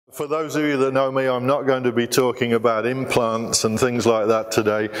For those of you that know me, I'm not going to be talking about implants and things like that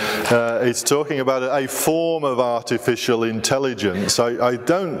today. It's talking about a form of artificial intelligence. I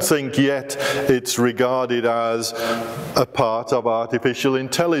don't think yet it's regarded as a part of artificial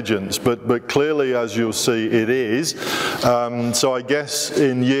intelligence, but clearly, as you'll see, it is. So I guess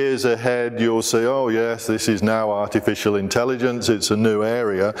in years ahead you'll say, oh yes, this is now artificial intelligence, it's a new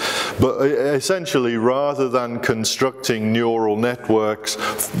area. But essentially, rather than constructing neural networks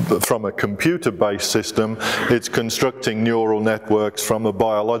from a computer-based system, it's constructing neural networks from a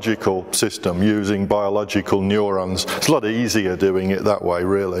biological system using biological neurons. It's a lot easier doing it that way,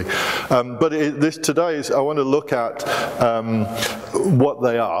 really. Today I want to look at what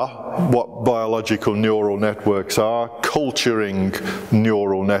they are, what biological neural networks are, culturing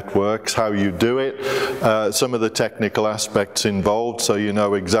neural networks, how you do it, some of the technical aspects involved so you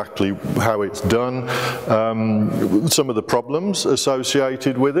know exactly how it's done, some of the problems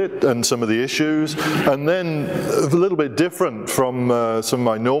associated with it and some of the issues, and then a little bit different from some of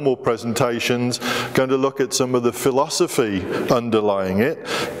my normal presentations, going to look at some of the philosophy underlying it,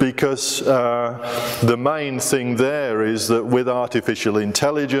 because the main thing there is that with artificial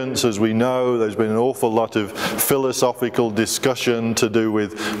intelligence, as we know, there's been an awful lot of philosophical discussion to do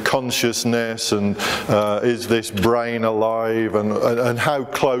with consciousness and is this brain alive and how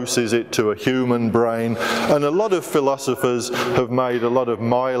close is it to a human brain, and a lot of philosophers have made a lot of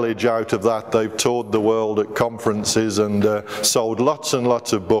mileage out of that. They've toured the world at conferences and sold lots and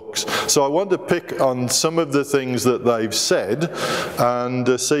lots of books. So I want to pick on some of the things that they've said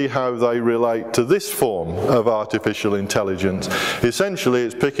and see how they relate to this form of artificial intelligence. Essentially,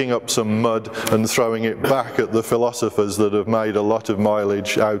 it's picking up some mud and throwing it back at the philosophers that have made a lot of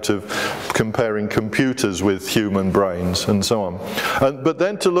mileage out of comparing computers with human brains and so on. But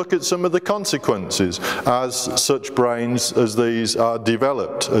then to look at some of the consequences as such brains as these are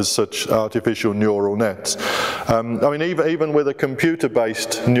developed as such artificial neural nets. I mean, even with a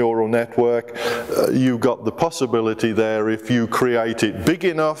computer-based neural network, you've got the possibility there, if you create it big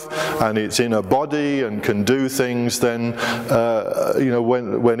enough and it's in a body and can do things, then you know,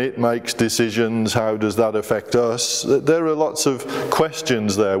 when it makes decisions, how does that affect us? There are lots of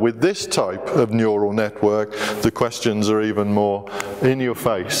questions there. With this type of neural network, the questions are even more in your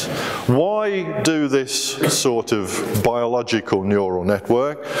face. Why do this sort of biological neural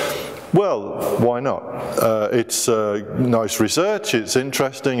network? Well, why not? It's nice research, it's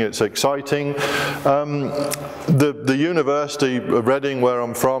interesting, it's exciting. The University of Reading, where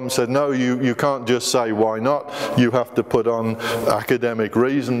I'm from, said, no, you can't just say why not, you have to put on academic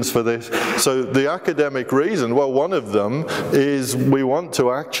reasons for this. So the academic reason, well, one of them is we want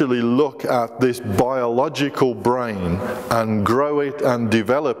to actually look at this biological brain and grow it and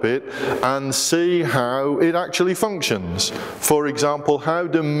develop it and see how it actually functions. For example, how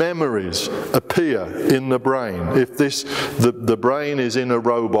do memories appear in the brain? If the brain is in a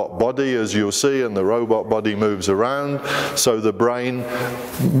robot body, as you'll see, and the robot body moves around, so the brain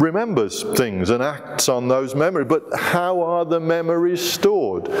remembers things and acts on those memories. But how are the memories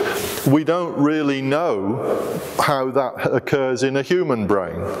stored? We don't really know how that occurs in a human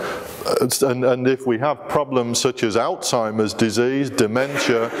brain. And if we have problems such as Alzheimer's disease,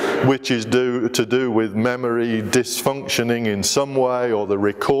 dementia, which is to do with memory dysfunctioning in some way, or the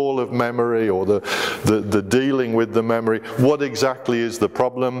recall of memory, or the dealing with the memory, what exactly is the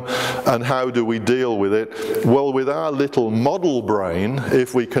problem and how do we deal with it? Well, with our little model brain,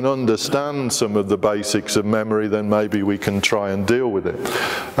 if we can understand some of the basics of memory, then maybe we can try and deal with it.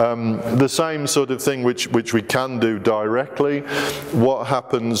 The same sort of thing which we can do directly. What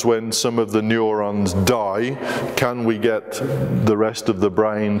happens when some of the neurons die? Can we get the rest of the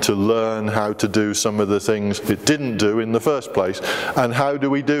brain to learn how to do some of the things it didn't do in the first place? And how do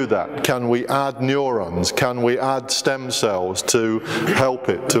we do that? Can we add neurons? Can we add stem cells to help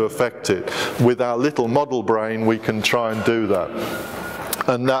it, to affect it? With our little model brain, we can try and do that.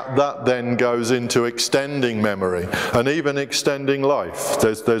 And that then goes into extending memory and even extending life.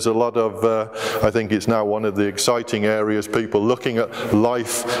 There's a lot of, I think it's now one of the exciting areas, people looking at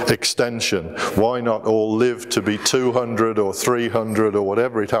life extension. Why not all live to be 200 or 300 or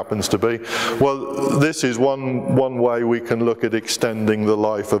whatever it happens to be? Well, this is one way we can look at extending the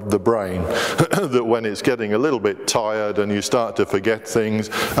life of the brain. That when it's getting a little bit tired and you start to forget things,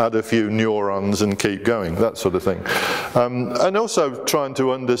 add a few neurons and keep going, that sort of thing. And also trying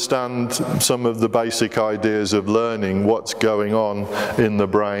to understand some of the basic ideas of learning, what's going on in the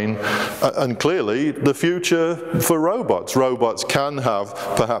brain, and clearly the future for robots. Robots can have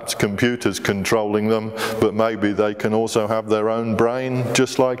perhaps computers controlling them, but maybe they can also have their own brain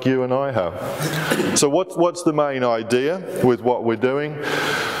just like you and I have. So what's the main idea with what we're doing?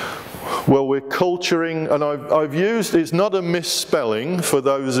 Well, we're culturing, and I've used, it's not a misspelling for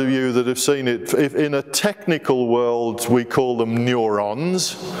those of you that have seen it. If in a technical world, we call them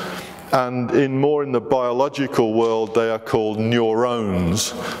neurons. And more in the biological world, they are called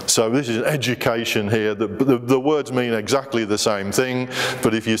neurons. So this is education here. The words mean exactly the same thing,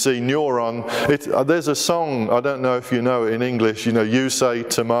 but if you see neuron, there's a song, I don't know if you know it in English, you know, you say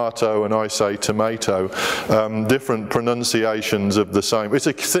tomato and I say tomato, different pronunciations of the same. It's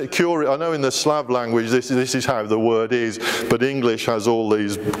a curious, I know in the Slav language this is how the word is, but English has all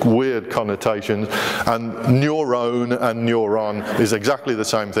these weird connotations, and neuron and neuron is exactly the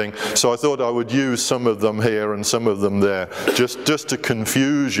same thing. So I thought I would use some of them here and some of them there, just to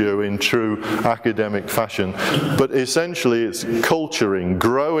confuse you in true academic fashion. But essentially it's culturing,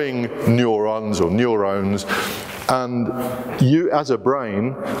 growing neurons or neurons, and you as a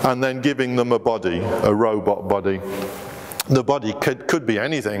brain, and then giving them a body, a robot body. The body could be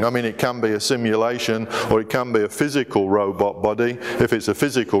anything. I mean, it can be a simulation, or it can be a physical robot body. If it's a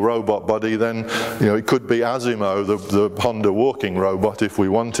physical robot body, then you know it could be Asimo, the Honda walking robot, if we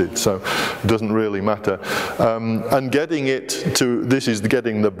wanted. So it doesn't really matter. And getting it to, this is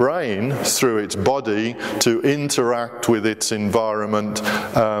getting the brain through its body to interact with its environment,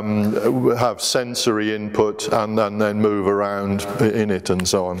 have sensory input, and then move around in it and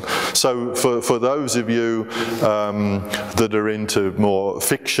so on. So for those of you that are into more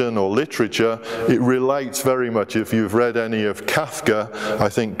fiction or literature, it relates very much. If you've read any of Kafka, I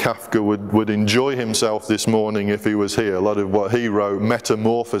think Kafka would enjoy himself this morning if he was here. A lot of what he wrote,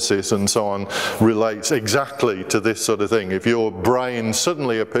 Metamorphosis and so on, relates exactly to this sort of thing. If your brain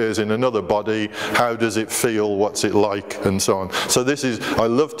suddenly appears in another body, how does it feel, what's it like, and so on. So this is, I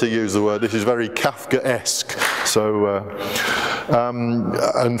love to use the word, this is very Kafka-esque. So,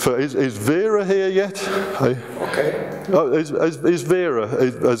 and is Vera here yet? Okay. Oh, is Vera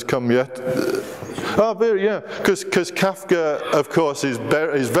has come yet? Oh, Vera, yeah, because Kafka, of course, is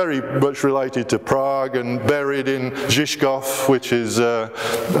very much related to Prague and buried in Žižkov, which is so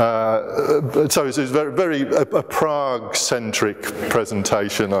it's very a Prague-centric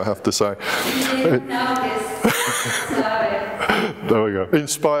presentation, I have to say. There we go.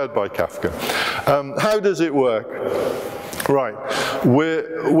 Inspired by Kafka. How does it work? Right,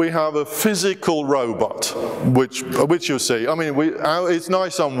 we have a physical robot, which you'll see. I mean, it's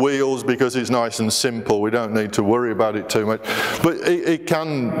nice on wheels because it's nice and simple. We don't need to worry about it too much. But it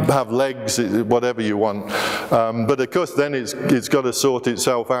can have legs, whatever you want. But of course, then it's got to sort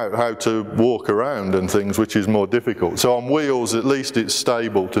itself out how to walk around and things, which is more difficult. So on wheels, at least it's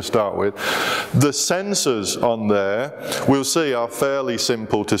stable to start with. The sensors on there, we'll see, are fairly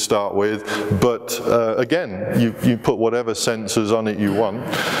simple to start with. But again, you put whatever sensors on it you want,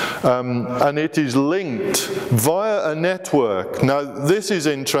 and it is linked via a network. Now this is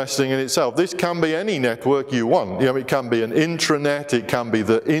interesting in itself. This can be any network you want. You know, it can be an intranet, it can be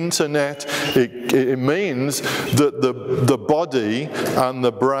the internet. It means that the body and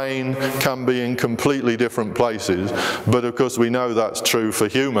the brain can be in completely different places, but of course we know that's true for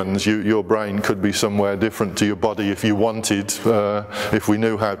humans. Your brain could be somewhere different to your body if you wanted, if we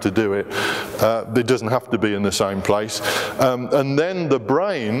knew how to do it. It doesn't have to be in the same place. And then the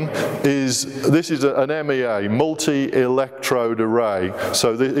brain this is an MEA, multi-electrode array.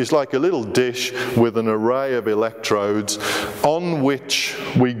 So it's like a little dish with an array of electrodes on which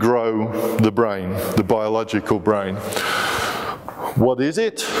we grow the brain, the biological brain. What is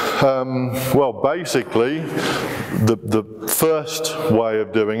it? Well, basically, the first way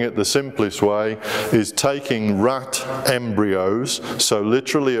of doing it, the simplest way, is taking rat embryos. So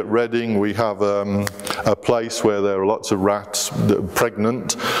literally at Reading we have a place where there are lots of rats that are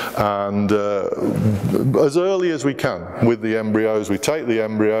pregnant, and as early as we can with the embryos, we take the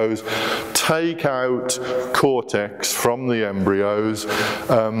embryos, take out cortex from the embryos,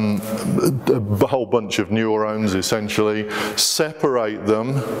 a whole bunch of neurons essentially, separate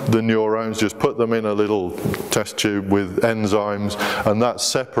them, the neurons, just put them in a little test tube with enzymes, and that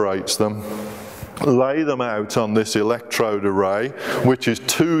separates them. Lay them out on this electrode array, which is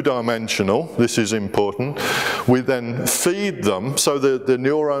two-dimensional. This is important. We then feed them, so the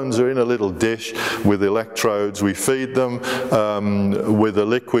neurons are in a little dish with electrodes. We feed them with a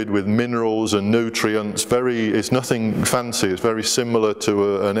liquid with minerals and nutrients. It's nothing fancy. It's very similar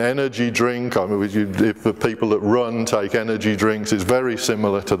to an energy drink. I mean, if the people that run take energy drinks, it's very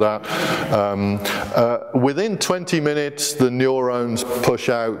similar to that. Within 20 minutes, the neurons push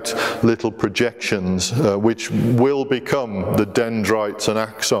out little projections connections which will become the dendrites and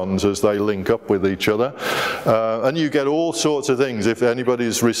axons as they link up with each other. And you get all sorts of things. If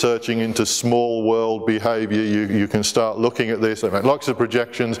anybody's researching into small world behavior, you can start looking at this. They make lots of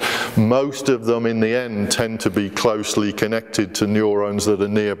projections. Most of them in the end tend to be closely connected to neurons that are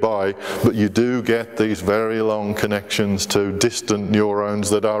nearby, but you do get these very long connections to distant neurons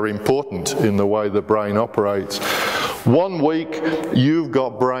that are important in the way the brain operates. 1 week, you've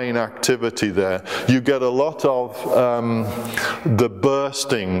got brain activity there. You get a lot of the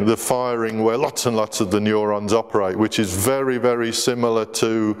bursting, the firing, where lots and lots of the neurons operate, which is very, very similar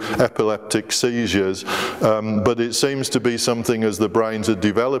to epileptic seizures. But it seems to be something, as the brains are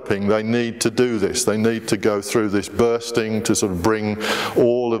developing, they need to do this. They need to go through this bursting to sort of bring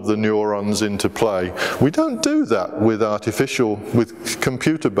all of the neurons into play. We don't do that with with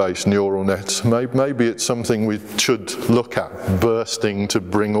computer-based neural nets. Maybe it's something we should look at, bursting to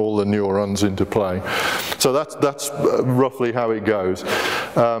bring all the neurons into play. So that's roughly how it goes.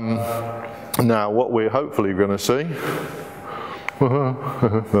 Now what we're hopefully going to see,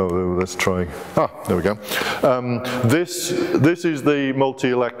 oh, let's try. There we go. This is the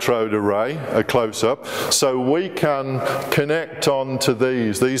multi-electrode array, a close-up. So we can connect on to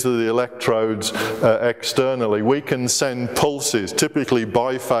these. These are the electrodes externally. We can send pulses, typically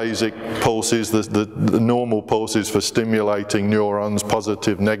biphasic pulses, the normal pulses for stimulating neurons,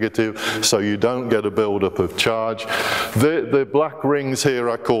 positive, negative, so you don't get a build-up of charge. The black rings here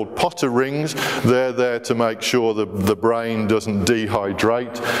are called Potter rings. They're there to make sure the brain doesn't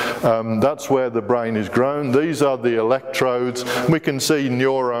dehydrate. That's where the brain is grown. These are the electrodes. We can see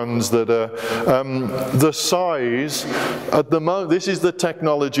neurons that are the size at the moment. This is the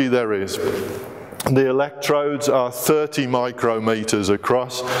technology there is. The electrodes are 30 micrometers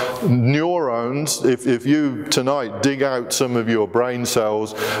across. Neurons, if you tonight dig out some of your brain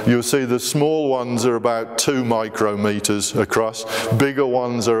cells, you'll see the small ones are about 2 micrometers across. Bigger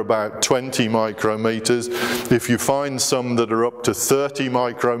ones are about 20 micrometers. If you find some that are up to 30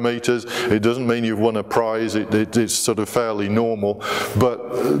 micrometers, it doesn't mean you've won a prize. It's sort of fairly normal. But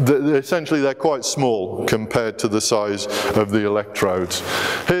essentially they're quite small compared to the size of the electrodes.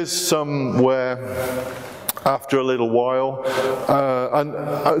 Here's some where after a little while,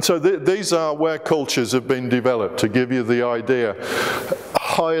 so these are where cultures have been developed, to give you the idea.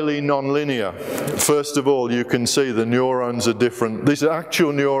 Highly nonlinear. First of all, you can see the neurons are different. These are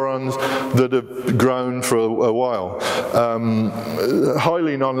actual neurons that have grown for a while.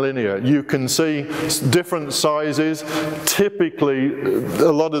 Highly nonlinear. You can see different sizes. Typically,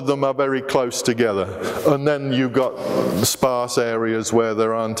 a lot of them are very close together. And then you've got sparse areas where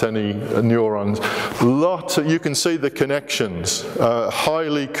there aren't any neurons. You can see the connections,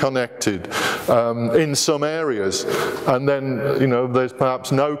 highly connected in some areas. And then, there's perhaps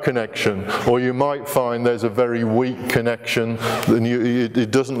no connection, or you might find there's a very weak connection, and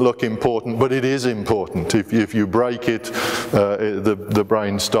it doesn't look important, but it is important. If you break it, the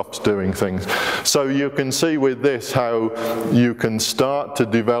brain stops doing things. So you can see with this how you can start to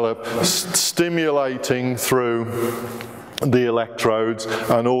develop stimulating through the electrodes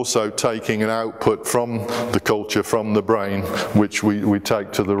and also taking an output from the culture, from the brain, which we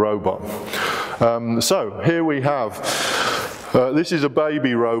take to the robot. So here we have this is a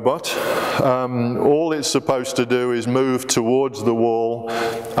baby robot. All it's supposed to do is move towards the wall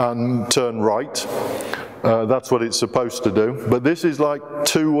and turn right. That's what it's supposed to do. But this is like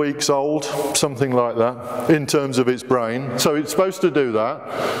 2 weeks old, something like that, in terms of its brain. So it's supposed to do that,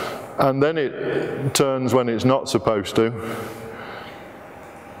 and then it turns when it's not supposed to.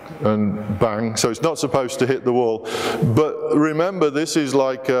 And bang, so it's not supposed to hit the wall. But remember, this is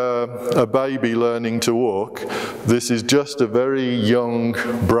like a baby learning to walk. This is just a very young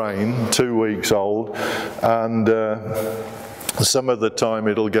brain, 2 weeks old, and some of the time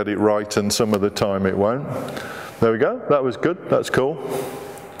it'll get it right and some of the time it won't. There we go, that was good, that's cool.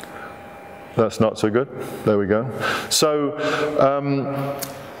 That's not so good, there we go. So,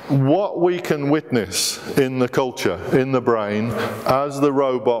 what we can witness in the culture, in the brain, as the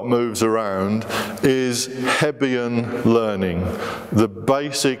robot moves around, is Hebbian learning. The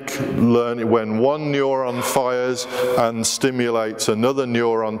basic learning, when one neuron fires and stimulates another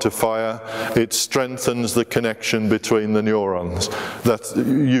neuron to fire, it strengthens the connection between the neurons.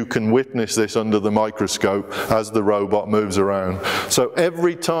 You can witness this under the microscope as the robot moves around. So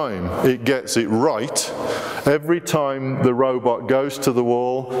every time it gets it right, Every time the robot goes to the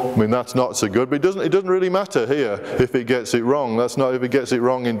wall, I mean, that's not so good, but it doesn't really matter here if it gets it wrong. That's not, if it gets it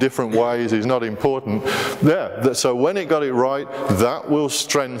wrong in different ways, is not important. There, so when it got it right, that will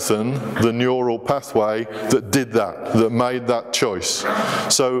strengthen the neural pathway that did that made that choice.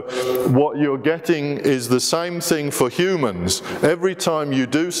 So what you're getting is the same thing for humans. Every time you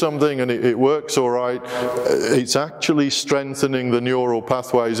do something and it works all right, it's actually strengthening the neural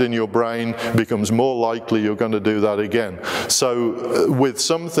pathways in your brain, becomes more likely you're going to do that again. So with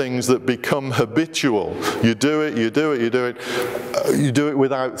some things that become habitual, you do it, you do it, you do it, you do it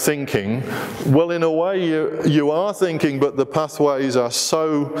without thinking, well, in a way you are thinking, but the pathways are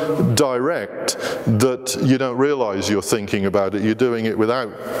so direct that you don't realize you're thinking about it. You're doing it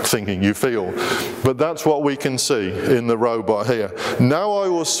without thinking, you feel. But that's what we can see in the robot here. Now I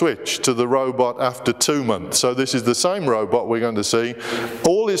will switch to the robot after 2 months. So this is the same robot we're going to see.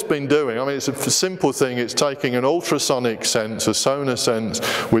 All it's been doing, I mean, it's a simple thing. It's taking an ultrasonic sense, a sonar sense,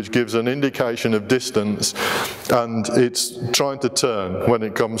 which gives an indication of distance, and it's trying to turn when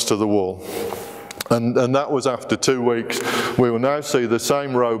it comes to the wall. And that was after 2 weeks. We will now see the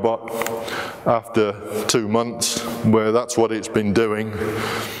same robot after 2 months, where that's what it's been doing.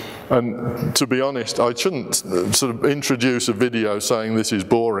 And to be honest, I shouldn't sort of introduce a video saying this is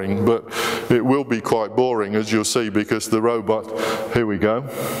boring, but it will be quite boring, as you'll see, because the robot, here we go.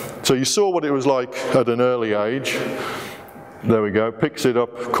 So you saw what it was like at an early age. There we go, picks it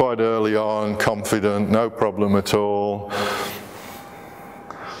up quite early on, confident, no problem at all.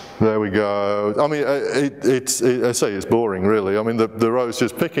 There we go. I mean, I say it's boring, really. I mean, the row's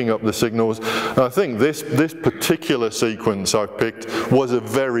just picking up the signals. And I think this particular sequence I've picked was a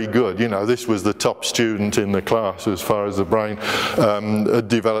very good, you know, this was the top student in the class as far as the brain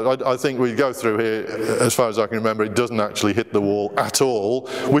developed. I think we go through here, as far as I can remember, it doesn't actually hit the wall at all,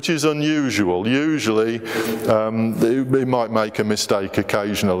 which is unusual. Usually, it might make a mistake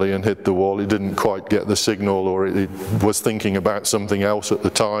occasionally and hit the wall. It didn't quite get the signal, or it was thinking about something else at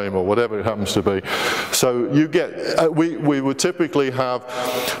the time, or whatever it happens to be. So you get, we would typically have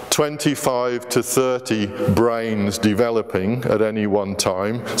 25 to 30 brains developing at any one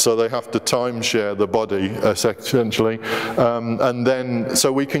time, so they have to time share the body essentially, and then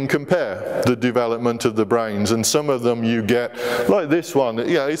so we can compare the development of the brains, and some of them you get, like this one,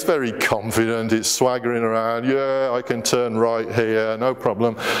 yeah, it's very confident, it's swaggering around, yeah, I can turn right here, no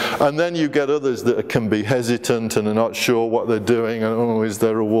problem. And then you get others that can be hesitant and are not sure what they're doing, and oh, is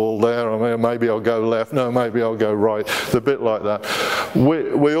there a wall there? I mean, maybe I'll go left, no, maybe I'll go right, a bit like that.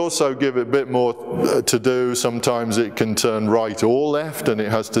 We also give it a bit more to do. Sometimes it can turn right or left, and it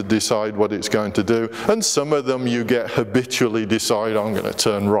has to decide what it's going to do. And some of them you get habitually decide, I'm going to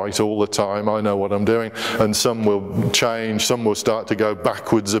turn right all the time, I know what I'm doing. And some will change, some will start to go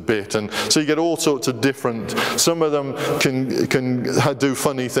backwards a bit. And so you get all sorts of different, some of them can do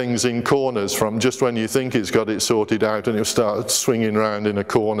funny things in corners, from just when you think it's got it sorted out, and it'll start swinging around in a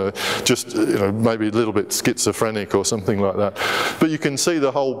corner, just, you know, maybe a little bit schizophrenic or something like that. But you can see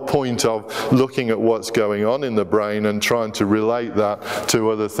the whole point of looking at what's going on in the brain and trying to relate that to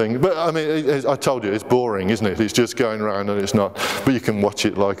other things. But I mean, I told you, it's boring, isn't it? It's just going around and it's not, but you can watch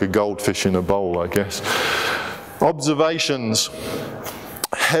it like a goldfish in a bowl, I guess. Observations.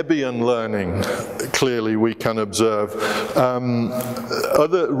 Hebbian learning, clearly we can observe.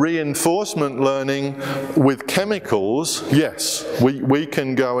 Other reinforcement learning with chemicals, yes, we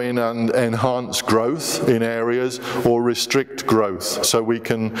can go in and enhance growth in areas or restrict growth. So we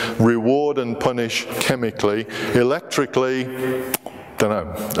can reward and punish chemically. Electrically,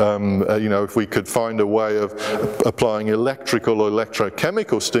 don't know, you know, if we could find a way of applying electrical or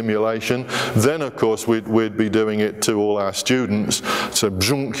electrochemical stimulation, then of course we'd be doing it to all our students. So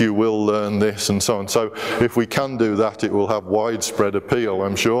you will learn this and so on. So if we can do that, it will have widespread appeal,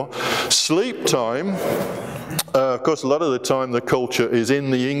 I'm sure. Sleep time. Of course, a lot of the time the culture is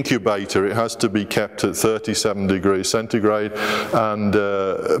in the incubator. It has to be kept at 37 degrees centigrade, and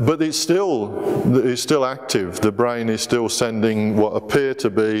but it's still active. The brain is still sending what appear to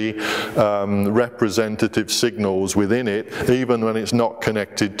be representative signals within it, even when it's not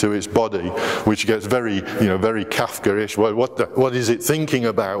connected to its body, which gets very, you know, very Kafka-ish. Well, what is it thinking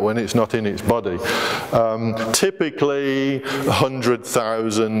about when it's not in its body? Typically,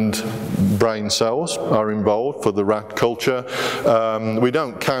 100,000 brain cells are involved for the rat culture. We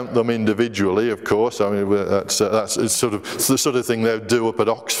don't count them individually, of course. I mean, that's sort of the sort of thing they do up at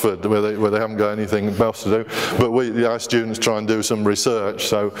Oxford, where they haven't got anything else to do. But our students try and do some research.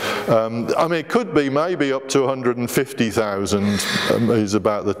 So, I mean, it could be maybe up to 150,000 is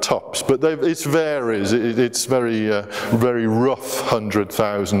about the tops, but it varies. It's very, very rough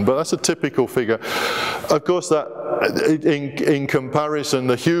 100,000, but that's a typical figure. Of course, that in comparison,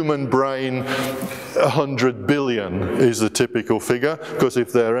 the human brain, 100 billion is the typical figure. Because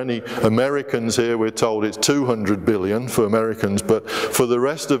if there are any Americans here, we're told it's 200 billion for Americans, but for the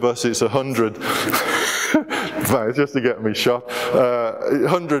rest of us, it's 100. It's just to get me shot.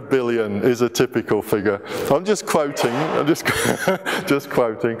 100 billion is a typical figure. I'm just quoting. I'm just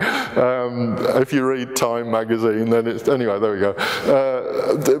quoting. If you read Time magazine, then it's anyway. There we go.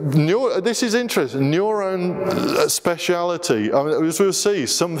 This is interesting. Neuron speciality. I mean, as we'll see,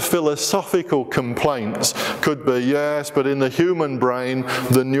 some philosophical complaints could be yes, but in the human brain,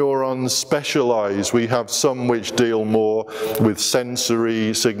 the neurons specialize. We have some which deal more with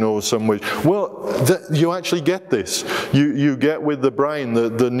sensory signals, some which you actually get this. You get with the brain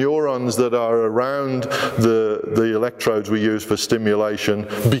the neurons that are around the electrodes we use for stimulation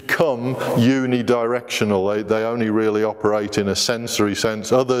become unidirectional. They only really operate in a sensory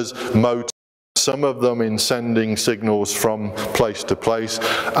sense. Others motor. Some of them in sending signals from place to place,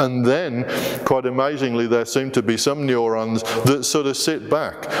 and then, quite amazingly, there seem to be some neurons that sort of sit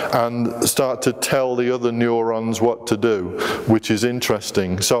back and start to tell the other neurons what to do, which is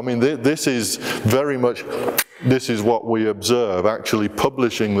interesting. So, I mean, this is very much, this is what we observe. Actually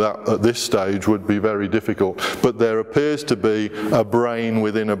publishing that at this stage would be very difficult, but there appears to be a brain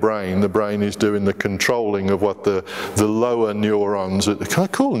within a brain. The brain is doing the controlling of what the lower neurons, can I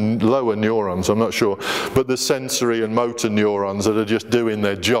call them lower neurons? I'm not sure, but the sensory and motor neurons that are just doing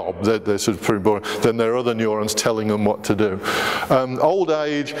their job, they're sort of pretty boring. Then there are other neurons telling them what to do. Old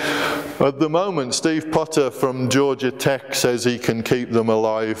age, at the moment, Steve Potter from Georgia Tech says he can keep them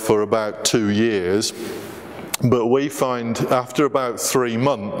alive for about 2 years. But we find after about 3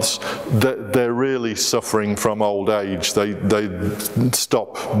 months that they're really suffering from old age. They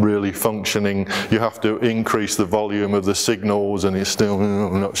stop really functioning. You have to increase the volume of the signals, and it's still,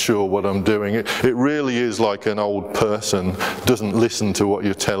 I'm not sure what I'm doing. It really is like an old person. Doesn't listen to what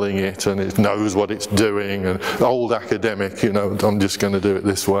you're telling it, and it knows what it's doing. And old academic, you know, I'm just going to do it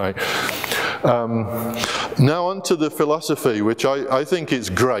this way. Now on to the philosophy, which I think is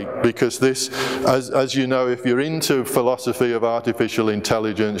great, because this, as you know, if you're into philosophy of artificial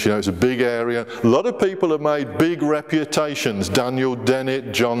intelligence, you know, it's a big area. A lot of people have made big reputations. Daniel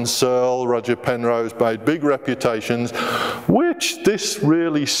Dennett, John Searle, Roger Penrose made big reputations, which this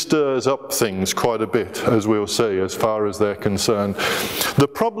really stirs up things quite a bit, as we'll see, as far as they're concerned. The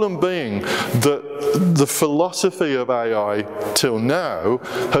problem being that the philosophy of AI till now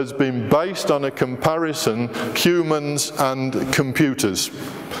has been based on a comparison humans and computers.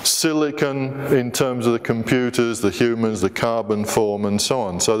 Silicon in terms of the computers, the humans, the carbon form, and so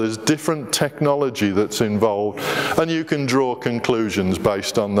on. So there's different technology that's involved, and you can draw conclusions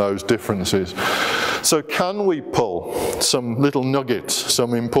based on those differences. So can we pull some little nuggets,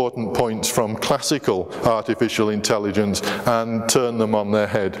 some important points from classical artificial intelligence and turn them on their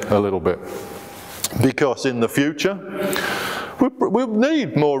head a little bit? Because in the future, we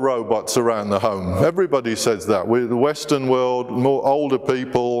need more robots around the home. Everybody says that. The Western world, more older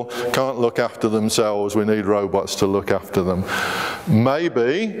people can't look after themselves. We need robots to look after them.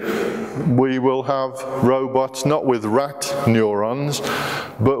 Maybe we will have robots not with rat neurons,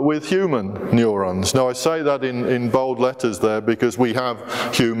 but with human neurons. Now I say that in bold letters there because we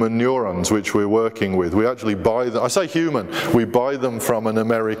have human neurons which we're working with. We actually buy them. I say human. We buy them from an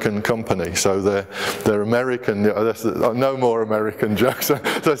American company. So they're American. No more American jokes.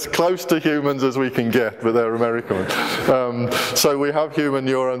 That's close to humans as we can get, but they're American. So we have human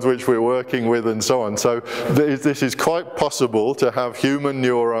neurons which we're working with and so on. So this is quite possible to have human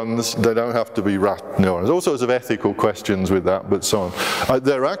neurons. They don't have to be rat neurons. All sorts of ethical questions with that, but so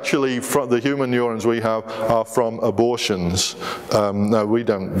on. They're actually, from the human neurons we have are from abortions. No, we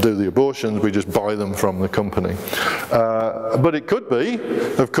don't do the abortions, we just buy them from the company. But it could be,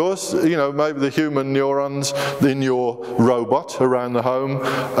 of course, you know, maybe the human neurons in your robot around the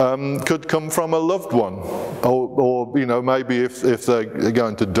home could come from a loved one. Or you know, maybe if they're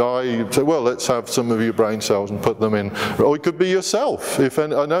going to die, you'd say, well, let's have some of your brain cells and put them in. Or it could be yourself.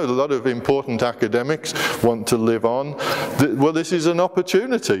 I know a lot of important academics want to live on. Well, this is an opportunity.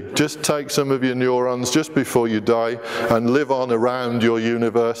 Just take some of your neurons just before you die and live on around your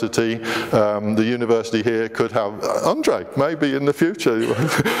university. The university here could have, Andre, maybe in the future,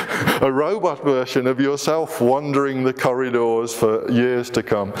 a robot version of yourself wandering the corridors for years to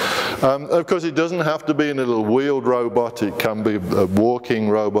come. Of course, it doesn't have to be in a little wheeled robot, it can be a walking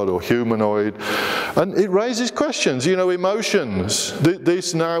robot or humanoid. And it raises questions, you know, emotions.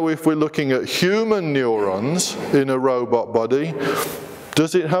 This now, if we're looking at human neurons in a robot body,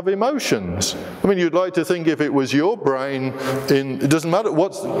 does it have emotions? I mean, you'd like to think if it was your brain, it doesn't matter,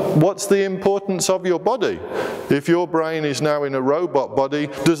 what's the importance of your body? If your brain is now in a robot body,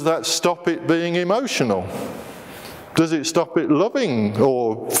 does that stop it being emotional? Does it stop it loving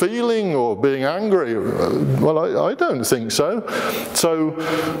or feeling or being angry? Well, I don't think so. So,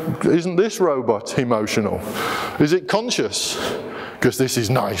 isn't this robot emotional? Is it conscious? Because this is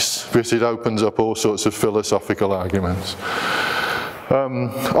nice, because it opens up all sorts of philosophical arguments.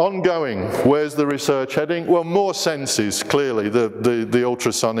 Ongoing, where's the research heading? Well, more senses, clearly. The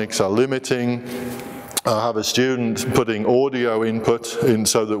ultrasonics are limiting. I have a student putting audio input in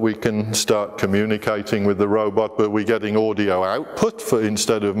so that we can start communicating with the robot, but we're getting audio output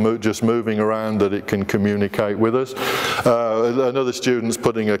instead of just moving around, that it can communicate with us. Another student's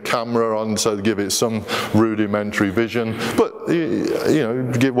putting a camera on so to give it some rudimentary vision, but you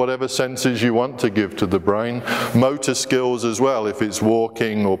know, give whatever senses you want to give to the brain. Motor skills as well, if it's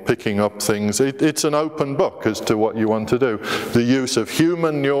walking or picking up things. It's an open book as to what you want to do. The use of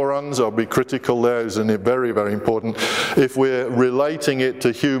human neurons, I'll be critical there, is very, very important. If we're relating it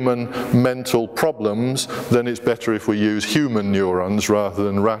to human mental problems, then it's better if we use human neurons rather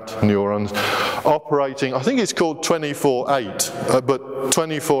than rat neurons. Operating, I think it's called 24/8, but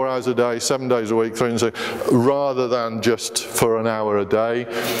 24 hours a day, 7 days a week, 365, rather than just for an hour a day.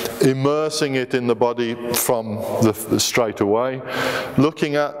 Immersing it in the body from straight away.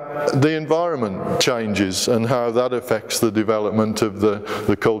 Looking at the environment changes and how that affects the development of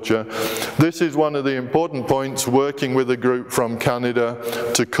the culture. This is one of the important points, working with a group from Canada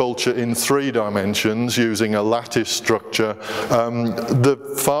to culture in 3 dimensions using a lattice structure. The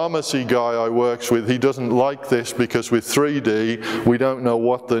pharmacy guy I works with, he doesn't like this because with 3D we don't know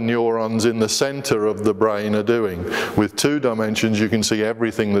what the neurons in the center of the brain are doing. With 2 dimensions you can see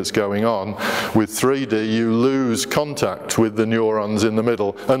everything that's going on. With 3D you lose contact with the neurons in the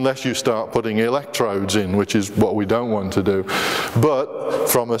middle unless you start putting electrodes in, which is what we don't want to do. But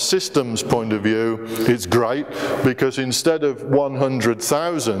from a systems point of view, it's great because instead of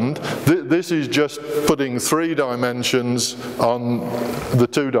 100,000, this is just putting 3 dimensions on the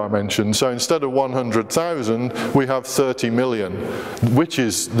 2 dimensions. So instead of 100,000, we have 30 million, which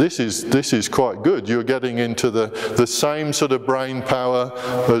is, this is quite good. You're getting into the same sort of brain power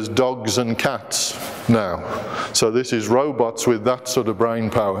as dogs and cats now. So this is robots with that sort of brain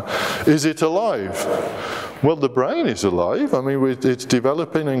power. Is it alive? Well, the brain is alive. I mean, it's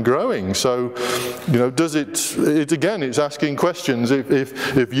developing and growing. So, you know, does it again, it's asking questions.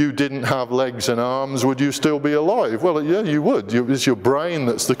 If you didn't have legs and arms, would you still be alive? Well, yeah, you would. It's your brain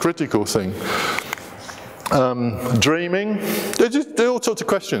that's the critical thing. Dreaming, there's all sorts of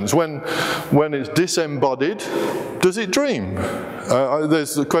questions. When it's disembodied, does it dream?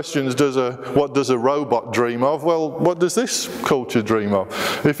 There's the questions, what does a robot dream of? Well, what does this culture dream of?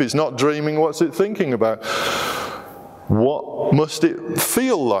 If it's not dreaming, what's it thinking about? What must it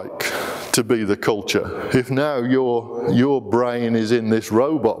feel like to be the culture? If now your brain is in this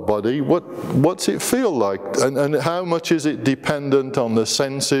robot body, what's it feel like? And how much is it dependent on the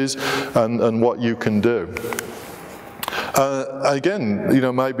senses and what you can do? Again, you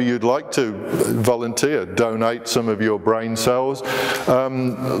know, maybe you'd like to volunteer, donate some of your brain cells.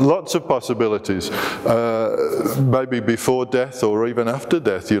 Lots of possibilities. Maybe before death or even after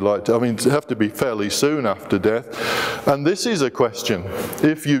death you'd like to, I mean, it'd have to be fairly soon after death. And this is a question.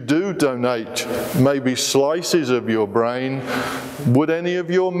 If you do donate maybe slices of your brain, would any of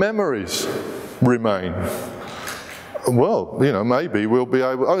your memories remain? Well, you know, maybe we'll be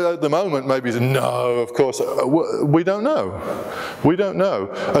able, at the moment maybe, no, of course, we don't know. We don't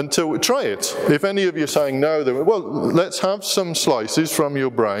know until we try it. If any of you are saying no, then, well, let's have some slices from your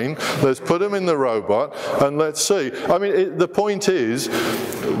brain, let's put them in the robot, and let's see. I mean, the point is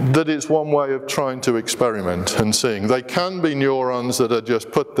that it's one way of trying to experiment and seeing. They can be neurons that are just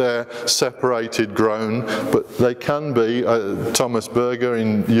put there, separated, grown, but they can be, Thomas Berger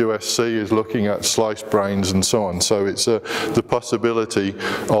in USC is looking at sliced brains and so on. So it's the possibility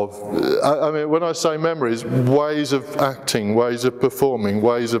of, I mean, when I say memories, ways of acting, ways of performing,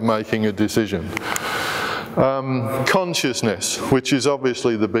 ways of making a decision. Consciousness, which is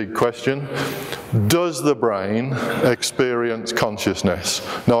obviously the big question. Does the brain experience consciousness?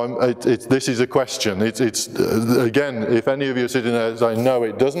 Now, this is a question. It's again, if any of you are sitting there saying, no,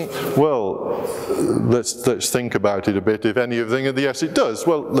 it doesn't, well, let's think about it a bit. If any of you think, yes, it does,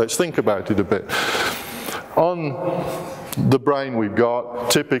 well, let's think about it a bit. On the brain we've got,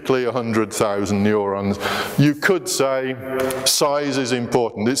 typically 100,000 neurons. You could say size is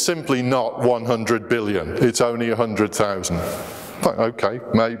important. It's simply not 100 billion. It's only 100,000. Okay,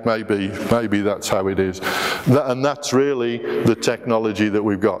 maybe that's how it is. And that's really the technology that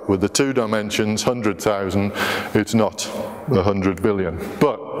we've got. With the 2 dimensions, 100,000, it's not 100 billion.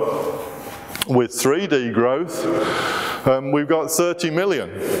 But with 3D growth, we've got 30 million.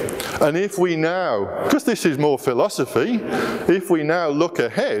 And if we now, because this is more philosophy, if we now look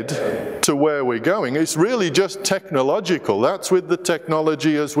ahead to where we're going, it's really just technological. That's with the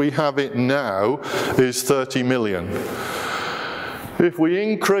technology as we have it now, is 30 million. If we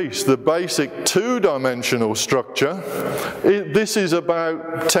increase the basic 2-dimensional structure, this is about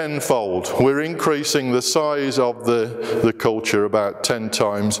 10-fold. We're increasing the size of the culture about 10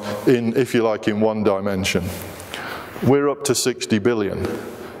 times in, if you like, in 1 dimension. We're up to 60 billion.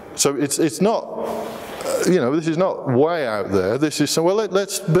 So it's not, you know, this is not way out there. This is, well,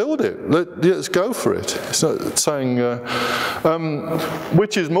 let's build it. Let's go for it. It's not saying,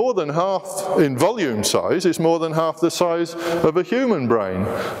 which is more than half in volume size. It's more than half the size of a human brain.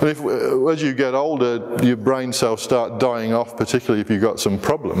 And if, as you get older, your brain cells start dying off, particularly if you've got some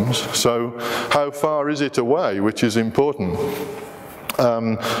problems. So how far is it away, which is important.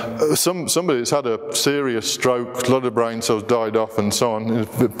 Somebody that's had a serious stroke, a lot of brain cells died off and so on, in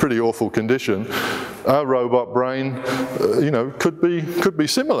a pretty awful condition. Our robot brain, you know, could be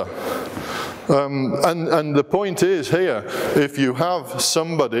similar. And the point is here, if you have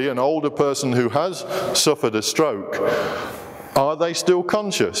somebody, an older person who has suffered a stroke, are they still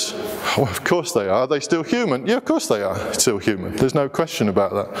conscious? Well, of course they are. Are they still human? Yeah, of course they are still human. There's no question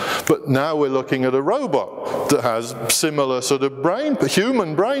about that. But now we're looking at a robot that has similar sort of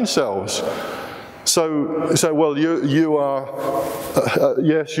human brain cells. So well, you are,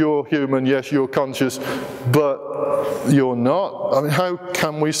 yes, you're human, yes, you're conscious, but you're not. I mean, how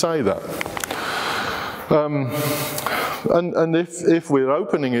can we say that? And if we're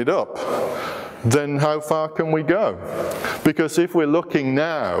opening it up, then how far can we go? Because if we're looking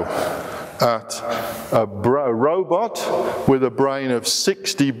now at a robot with a brain of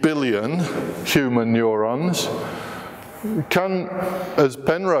 60 billion human neurons, can, as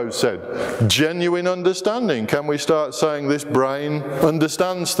Penrose said, genuine understanding, can we start saying this brain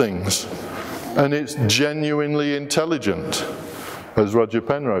understands things and it's genuinely intelligent, as Roger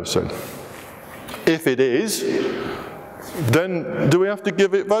Penrose said? If it is, then do we have to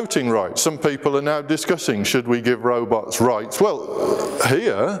give it voting rights? Some people are now discussing, should we give robots rights? Well,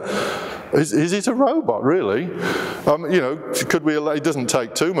 here, is it a robot, really? You know, could we allow, it doesn't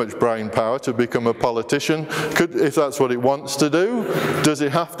take too much brain power to become a politician. If that's what it wants to do, does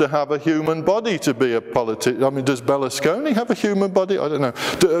it have to have a human body to be a politician? I mean, does Berlusconi have a human body? I don't know.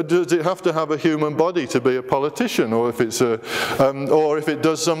 Does it have to have a human body to be a politician? Or if it's or if it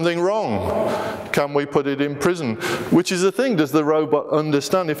does something wrong, can we put it in prison? Which is the thing, does the robot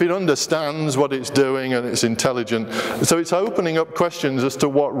understand? If it understands what it's doing and it's intelligent, so it's opening up questions as to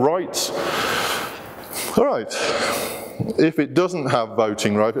what rights. All right, if it doesn't have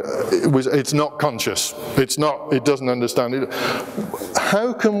voting right, it's not conscious. It doesn't understand it.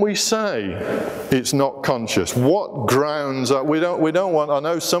 How can we say it's not conscious? What grounds are, we don't want, I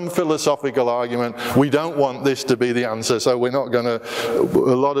know some philosophical argument, we don't want this to be the answer, so we're not going to,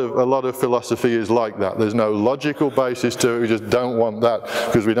 a lot of philosophy is like that. There's no logical basis to it, we just don't want that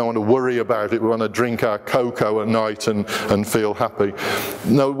because we don't want to worry about it, we want to drink our cocoa at night and feel happy.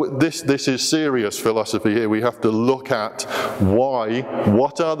 No, this is serious philosophy here. We have to look at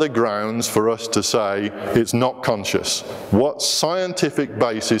what are the grounds for us to say it's not conscious? What scientific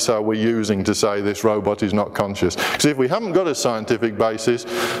basis are we using to say this robot is not conscious? Because if we haven't got a scientific basis,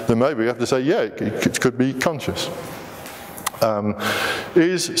 then maybe we have to say, yeah, it could be conscious.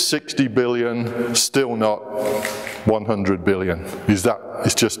 Is 60 billion still not 100 billion?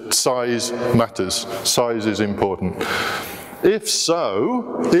 It's just size matters. Size is important. If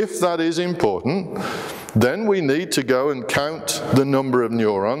so, if that is important, then we need to go and count the number of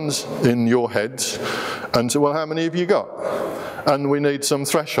neurons in your heads and say, well, how many have you got? And we need some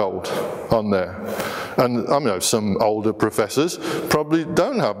threshold on there. And I know some older professors probably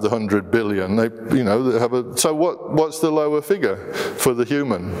don't have the 100 billion. They, you know, they have a, so what's the lower figure for the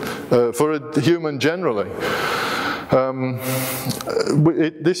human, for a human generally?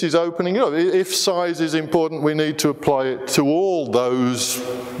 This is opening up. If size is important, we need to apply it to all those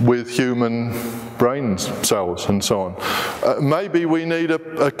with human brain cells and so on. Maybe we need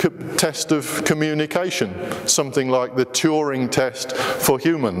a test of communication, something like the Turing test for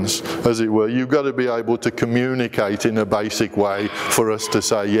humans, as it were. You've got to be able to communicate in a basic way for us to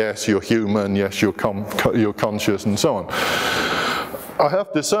say, yes, you're human, yes, you're conscious, and so on. I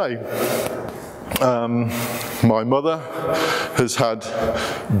have to say, my mother has had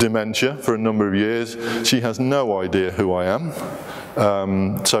dementia for a number of years. She has no idea who I am.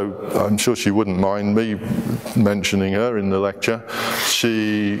 So I'm sure she wouldn't mind me mentioning her in the lecture.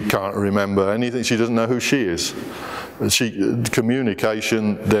 She can't remember anything. She doesn't know who she is.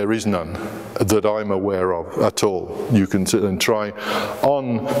 Communication, there is none that I'm aware of at all. You can sit and try.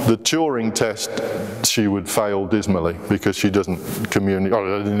 On the Turing test, she would fail dismally because she doesn't communicate.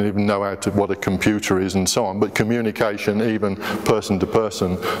 I didn't even know what a computer is and so on. But communication, even person to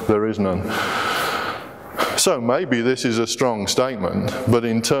person, there is none. So maybe this is a strong statement, but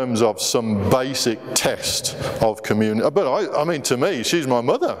in terms of some basic test of communication, but I mean, to me, she's my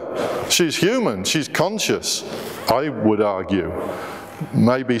mother. She's human, she's conscious, I would argue.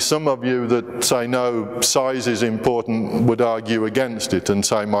 Maybe some of you that say no, size is important would argue against it and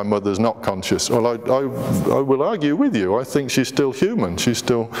say my mother's not conscious. Well, I will argue with you. I think she's still human, she's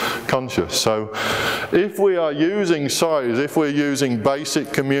still conscious. So if we are using size, if we're using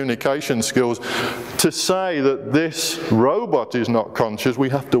basic communication skills to say that this robot is not conscious, we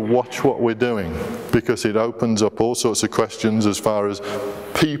have to watch what we're doing, because it opens up all sorts of questions as far as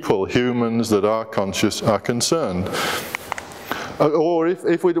people, humans that are conscious, are concerned. Or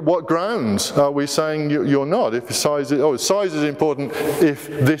what grounds are we saying you're not? If size is important if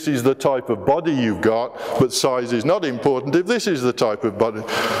this is the type of body you've got, but size is not important if this is the type of body.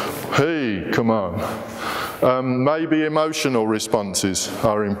 Hey, come on. Maybe emotional responses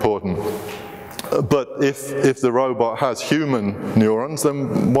are important. But if the robot has human neurons,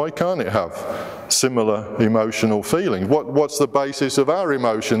 then why can't it have similar emotional feelings? What's the basis of our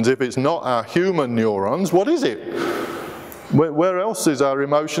emotions? If it's not our human neurons, what is it? Where else is our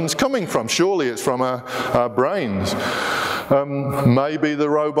emotions coming from? Surely it's from our brains. Maybe the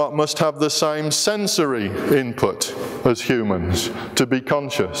robot must have the same sensory input as humans to be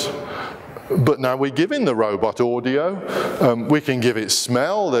conscious. But now we're giving the robot audio, we can give it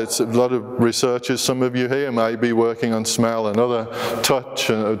smell. There's a lot of researchers, some of you here may be working on smell and other touch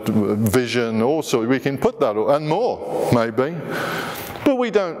and vision also. We can put that, and more maybe. But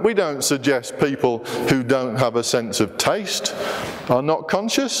we don't suggest people who don't have a sense of taste are not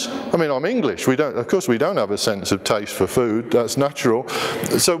conscious. I mean, I'm English. Of course, we don't have a sense of taste for food. That's natural.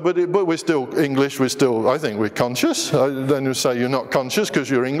 So, but we're still English. I think we're conscious. Then you say you're not conscious because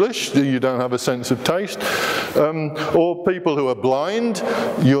you're English. You don't have a sense of taste. Or people who are blind,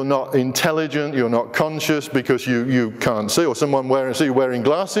 you're not intelligent. You're not conscious because you can't see. Or someone wearing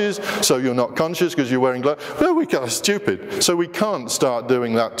glasses, so you're not conscious because you're wearing glasses. No, we can't. Stupid. So we can't start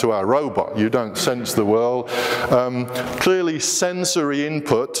doing that to our robot. You don't sense the world. Clearly, sensory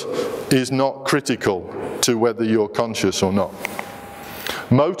input is not critical to whether you're conscious or not.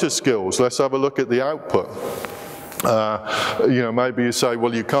 Motor skills, let's have a look at the output. Maybe you say,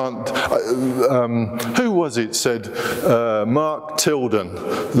 well, you can't, who was it said, Mark Tilden,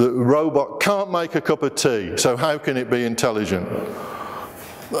 the robot can't make a cup of tea, so how can it be intelligent?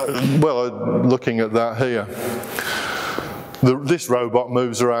 Well, looking at that here, this robot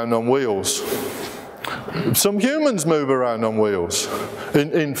moves around on wheels. Some humans move around on wheels.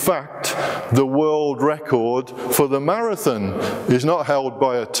 In fact, the world record for the marathon is not held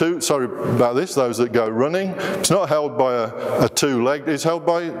by sorry about this, those that go running, it's not held by a two-legged, it's held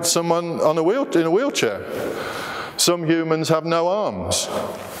by someone in a wheelchair. Some humans have no arms.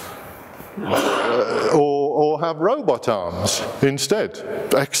 Or have robot arms instead.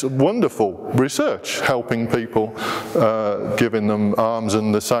 Wonderful research helping people, giving them arms,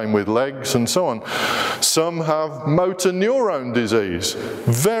 and the same with legs and so on. Some have motor neuron disease,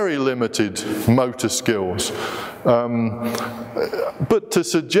 very limited motor skills. But to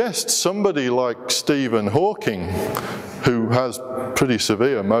suggest somebody like Stephen Hawking, who has pretty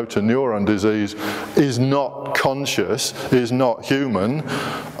severe motor neuron disease, is not conscious, is not human,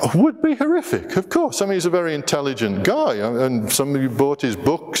 would be horrific, of course. I mean, he's a very intelligent guy, and somebody bought his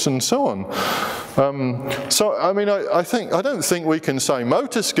books and so on. So, I mean, I don't think we can say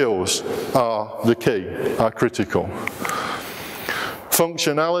motor skills are the key, are critical.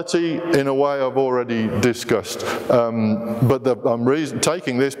 Functionality, in a way, I've already discussed. But I'm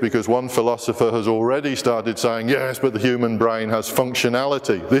taking this because one philosopher has already started saying, yes, but the human brain has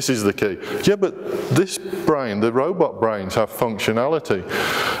functionality. This is the key. Yeah, but this brain, the robot brains, have functionality.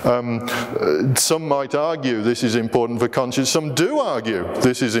 Some might argue this is important for consciousness. Some do argue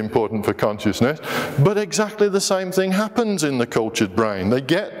this is important for consciousness. But exactly the same thing happens in the cultured brain. They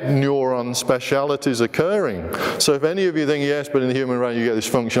get neuron specialities occurring. So if any of you think, yes, but in the human brain you get this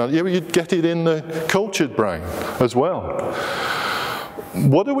functionality, yeah, but you'd get it in the cultured brain as well.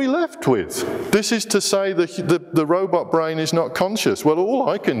 What are we left with? This is to say the robot brain is not conscious. Well, all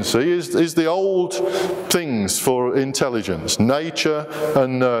I can see is the old things for intelligence, nature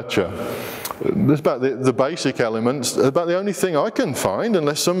and nurture. That's about the basic elements, about the only thing I can find,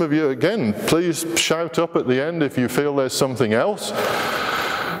 unless some of you, again, please shout up at the end if you feel there's something else.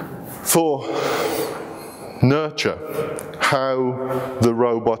 For nurture, how the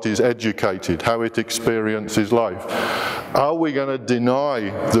robot is educated, how it experiences life. Are we going to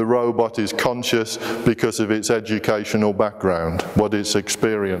deny the robot is conscious because of its educational background, what it's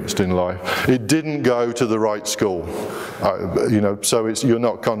experienced in life? It didn't go to the right school, so you're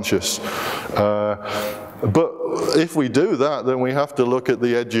not conscious. But if we do that, then we have to look at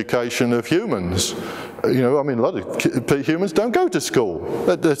the education of humans. A lot of humans don't go to school.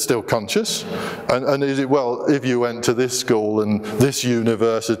 They're still conscious. And is it, well, if you went to this school and this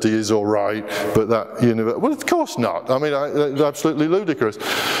university is all right, but that university, well, of course not. It's absolutely ludicrous.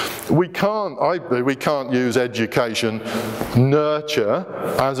 We can't use education, nurture,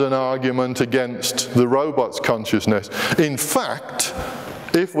 as an argument against the robot's consciousness. In fact,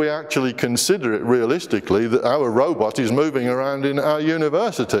 if we actually consider it realistically, that our robot is moving around in our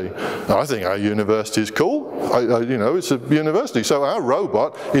university. I think our university is cool. It's a university. So our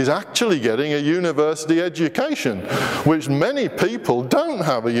robot is actually getting a university education, which many people don't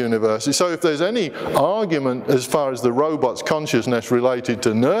have a university. So if there's any argument as far as the robot's consciousness related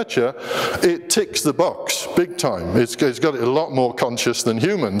to nurture, it ticks the box big time. It's got it a lot more conscious than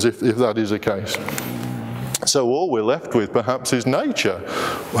humans, if that is the case. So all we're left with perhaps is nature,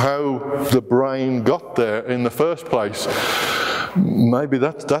 how the brain got there in the first place. Maybe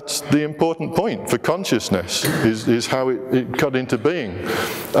that's the important point for consciousness, is how it got into being.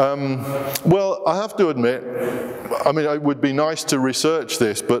 Well, I have to admit, it would be nice to research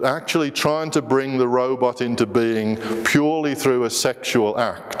this, but actually trying to bring the robot into being purely through a sexual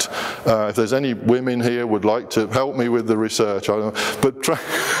act. If there's any women here would like to help me with the research, I don't know, but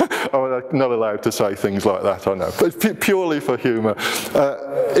I'm not allowed to say things like that, I know, but purely for humour.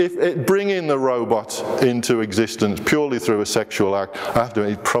 Bringing the robot into existence purely through a sexual act, I have to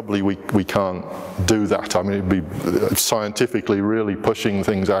admit, probably we can't do that. It'd be scientifically really pushing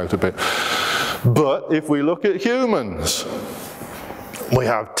things out a bit. But if we look at humans, we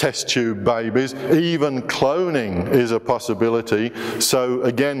have test tube babies, even cloning is a possibility. So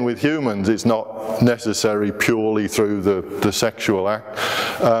again, with humans, it's not necessary purely through the sexual act.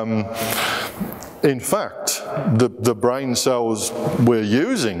 In fact, the brain cells we're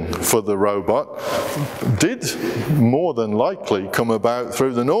using for the robot did more than likely come about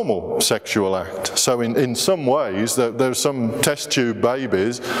through the normal sexual act. So in some ways, there's some test tube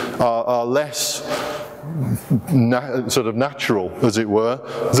babies are less sort of natural, as it were,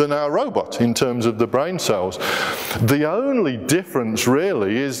 than our robot in terms of the brain cells. The only difference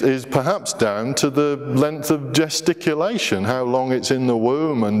really is perhaps down to the length of gesticulation, how long it's in the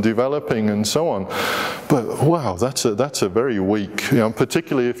womb and developing and so on. But wow, that's a very weak,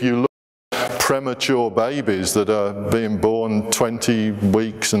 particularly if you look at premature babies that are being born 20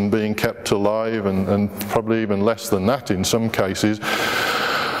 weeks and being kept alive, and probably even less than that in some cases.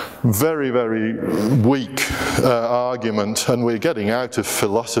 Very, very weak argument, and we're getting out of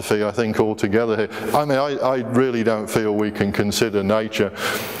philosophy, I think, altogether here. I really don't feel we can consider nature.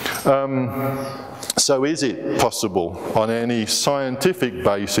 So is it possible on any scientific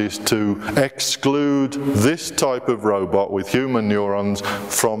basis to exclude this type of robot with human neurons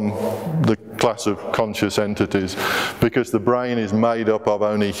from the class of conscious entities, because the brain is made up of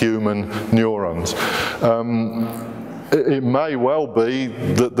only human neurons? It may well be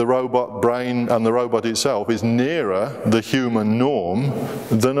that the robot brain and the robot itself is nearer the human norm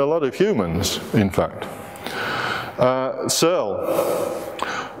than a lot of humans, in fact. Searle.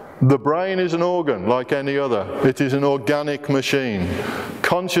 The brain is an organ like any other. It is an organic machine.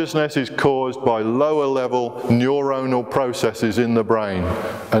 Consciousness is caused by lower level neuronal processes in the brain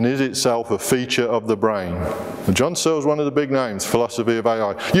and is itself a feature of the brain. And John Searle's one of the big names, philosophy of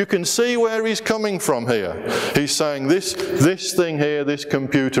AI. You can see where he's coming from here. He's saying this thing here, this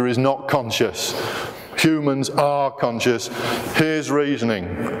computer, is not conscious. humans are conscious. Here's reasoning.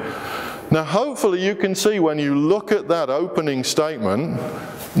 Now hopefully you can see when you look at that opening statement,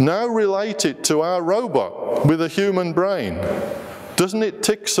 now relate it to our robot with a human brain. Doesn't it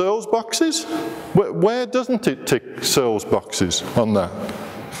tick Searle's boxes? Where doesn't it tick Searle's boxes on that?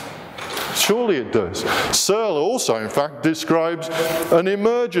 Surely it does. Searle also, in fact, describes an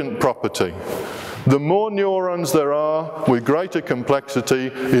emergent property. The more neurons there are with greater complexity,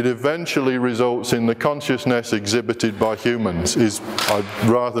 it eventually results in the consciousness exhibited by humans,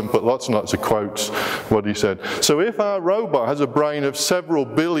 rather than put lots and lots of quotes, what he said. So if our robot has a brain of several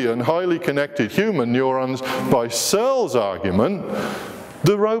billion highly connected human neurons, by Searle's argument,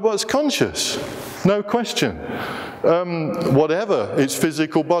 the robot's conscious, no question. Whatever its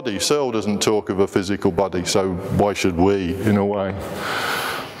physical body. Searle doesn't talk of a physical body, so why should we, in a way?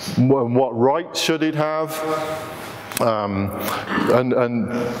 What rights should it have? And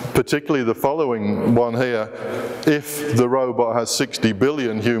particularly the following one here, if the robot has 60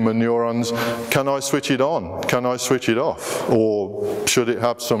 billion human neurons, can I switch it on? Can I switch it off? Or should it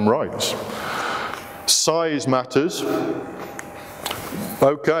have some rights? Size matters.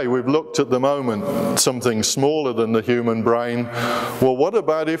 Okay, we've looked at the moment something smaller than the human brain. Well, what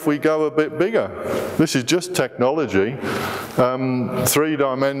about if we go a bit bigger? This is just technology. 3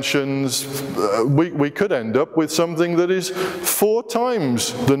 dimensions, we could end up with something that is 4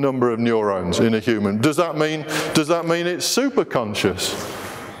 times the number of neurons in a human. Does that mean it's super conscious?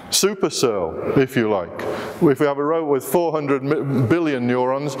 Super Searle, if you like. If we have a robot with 400 billion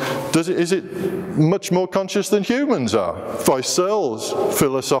neurons, is it much more conscious than humans are? By Searle's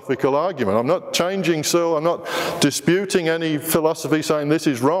philosophical argument. I'm not changing Searle, I'm not disputing any philosophy saying this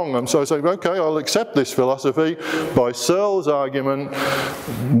is wrong. I'm so saying, okay, I'll accept this philosophy. By Searle's argument,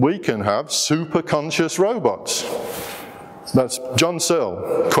 we can have super conscious robots. That's John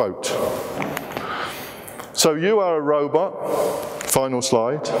Searle, quote. So you are a robot. Final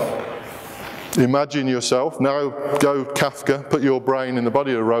slide. Imagine yourself, now go Kafka, put your brain in the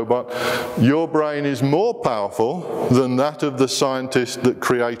body of a robot. Your brain is more powerful than that of the scientist that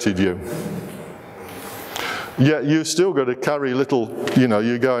created you. Yet you've still got to carry little,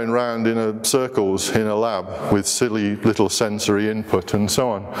 you're going round in circles in a lab with silly little sensory input and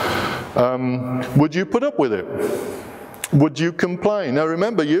so on. Would you put up with it? Would you complain? Now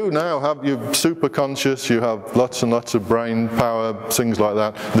remember, you're super conscious, you have lots and lots of brain power, things like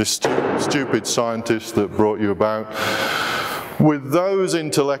that. This stupid scientist that brought you about. With those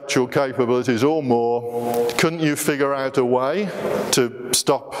intellectual capabilities or more, couldn't you figure out a way to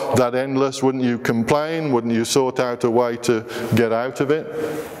stop that endless? Wouldn't you complain? Wouldn't you sort out a way to get out of it?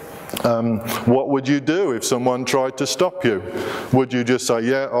 What would you do if someone tried to stop you? Would you just say,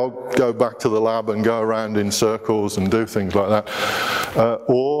 yeah, I'll go back to the lab and go around in circles and do things like that?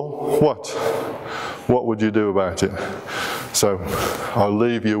 Or what? What would you do about it? So I'll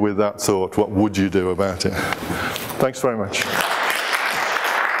leave you with that thought. What would you do about it? Thanks very much.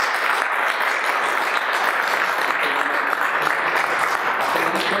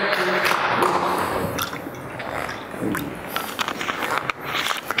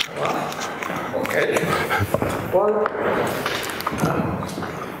 Well,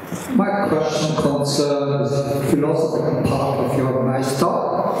 my question concerns the philosophical part of your nice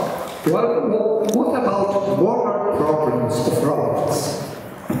talk. Well, what about moral problems of robots?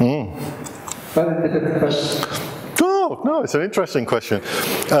 Very difficult question. Oh, no, it's an interesting question.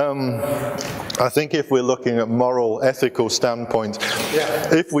 I think if we're looking at moral, ethical standpoints, yeah.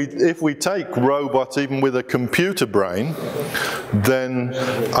 if we take robots even with a computer brain, then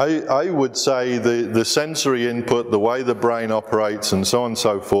I would say the sensory input, the way the brain operates and so on and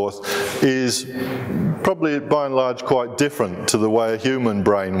so forth is probably by and large quite different to the way a human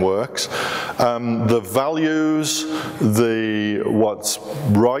brain works. The values, what's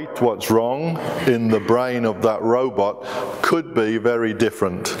right, what's wrong in the brain of that robot could be very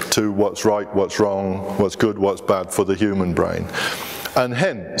different to what's right, what's wrong, what's good, what's bad for the human brain. And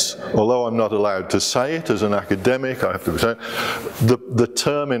hence, although I'm not allowed to say it as an academic, I have to say, the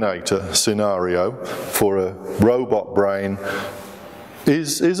Terminator scenario for a robot brain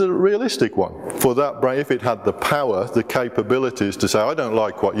is a realistic one. For that brain, if it had the power, the capabilities to say, I don't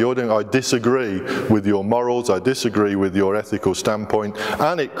like what you're doing, I disagree with your morals, I disagree with your ethical standpoint,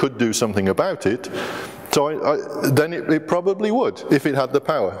 and it could do something about it, so then it probably would, if it had the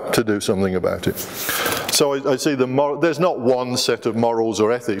power to do something about it. So I see there's not one set of morals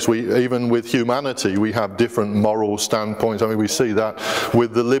or ethics. Even with humanity, we have different moral standpoints. I mean, we see that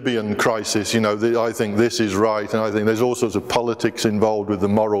with the Libyan crisis. You know, I think this is right, and I think there's all sorts of politics involved with the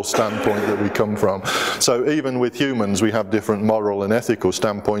moral standpoint that we come from. So even with humans, we have different moral and ethical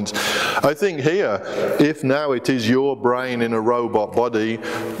standpoints. I think here, if now it is your brain in a robot body,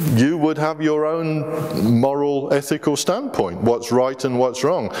 you would have your own moral, ethical standpoint, what's right and what's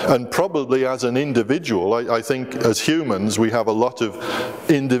wrong. And probably as an individual, I think as humans, we have a lot of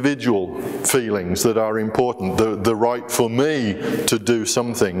individual feelings that are important. The right for me to do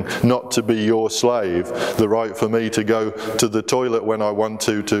something, not to be your slave. The right for me to go to the toilet when I want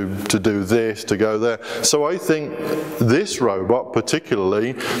to do this, to go there. So I think this robot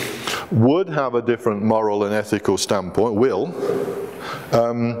particularly would have a different moral and ethical standpoint,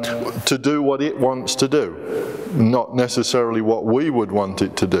 to do what it wants to do, not necessarily what we would want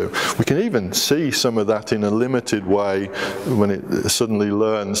it to do. We can even see some of that in a limited way when it suddenly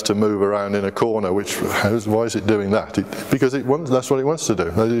learns to move around in a corner, which, why is it doing that? Because that's what it wants to do.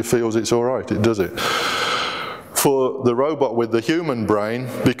 It feels it's all right, it does it. For the robot with the human brain,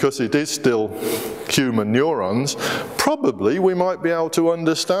 because it is still human neurons, probably we might be able to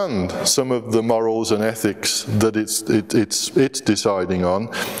understand some of the morals and ethics that it's deciding on.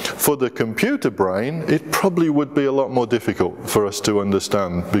 For the computer brain, it probably would be a lot more difficult for us to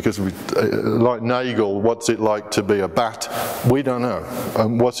understand, because like Nagel, what's it like to be a bat? We don't know.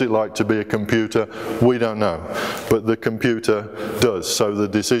 And what's it like to be a computer? We don't know. But the computer does. So the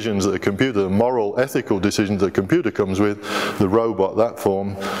decisions that the computer, the moral, ethical decisions that the computer comes with, the robot, that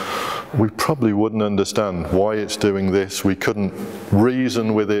form, we probably wouldn't understand why it's doing this. We couldn't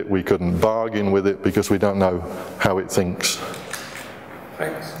reason with it, we couldn't bargain with it, because we don't know how it thinks.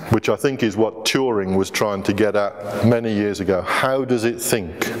 Thanks. Which I think is what Turing was trying to get at many years ago. How does it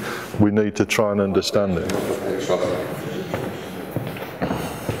think? We need to try and understand it.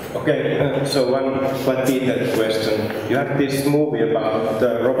 Okay, so one quite detailed question. You have this movie about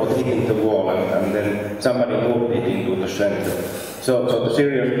the robot hitting the wall and then somebody moved it into the center. So the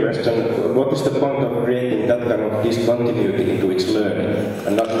serious question, what is the point of creating that kind of discontinuity into its learning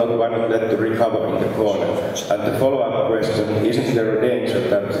and not one of that to recover in the corner? And the follow-up question, isn't there a danger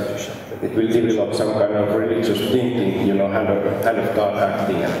that it will develop some kind of religious thinking, you know, hand of God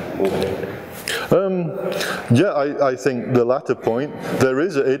acting and moving? Yeah, I think the latter point,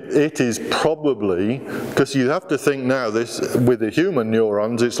 it is probably, because you have to think now, this with the human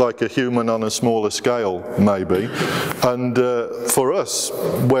neurons, it's like a human on a smaller scale, maybe. And for us,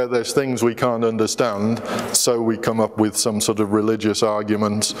 where there's things we can't understand, so we come up with some sort of religious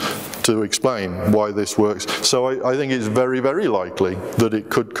arguments to explain why this works. So I think it's very, very likely that it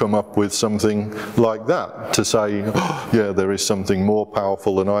could come up with something like that, to say, oh, yeah, there is something more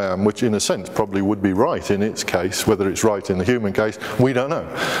powerful than I am, which in a sense probably would be right in its case. Whether it's right in the human case, we don't know.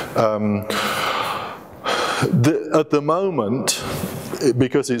 At the moment,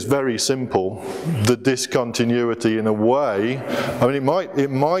 because it's very simple, the discontinuity in a way, I mean, it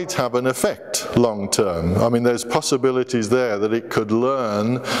might have an effect long term. I mean, there's possibilities there that it could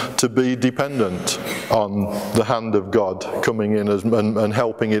learn to be dependent on the hand of God coming in and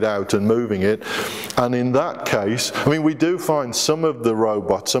helping it out and moving it. And in that case, I mean, we do find some of the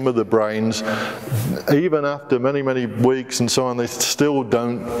robots, some of the brains, even after many, many weeks and so on, they still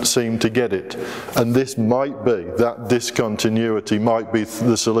don't seem to get it. And this might be, that discontinuity might be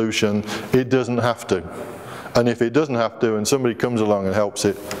the solution. It doesn't have to. And if it doesn't have to and somebody comes along and helps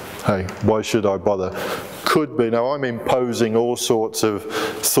it, hey, why should I bother? Could be. Now I'm imposing all sorts of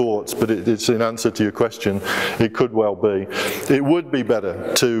thoughts, but it's in answer to your question, it could well be. It would be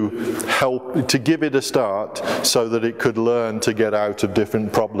better to help, to give it a start so that it could learn to get out of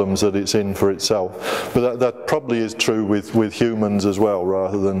different problems that it's in for itself. But that probably is true with humans as well,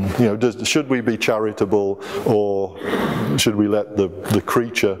 rather than, you know, should we be charitable or should we let the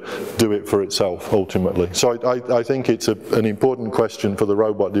creature do it for itself ultimately? So I think it's an important question for the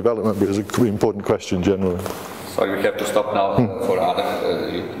robot development, but it's an important question generally. So we have to stop now for other,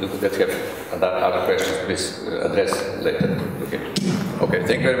 let's have other questions, please address later. Okay,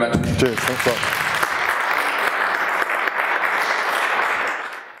 thank you very much. Cheers, thanks a lot.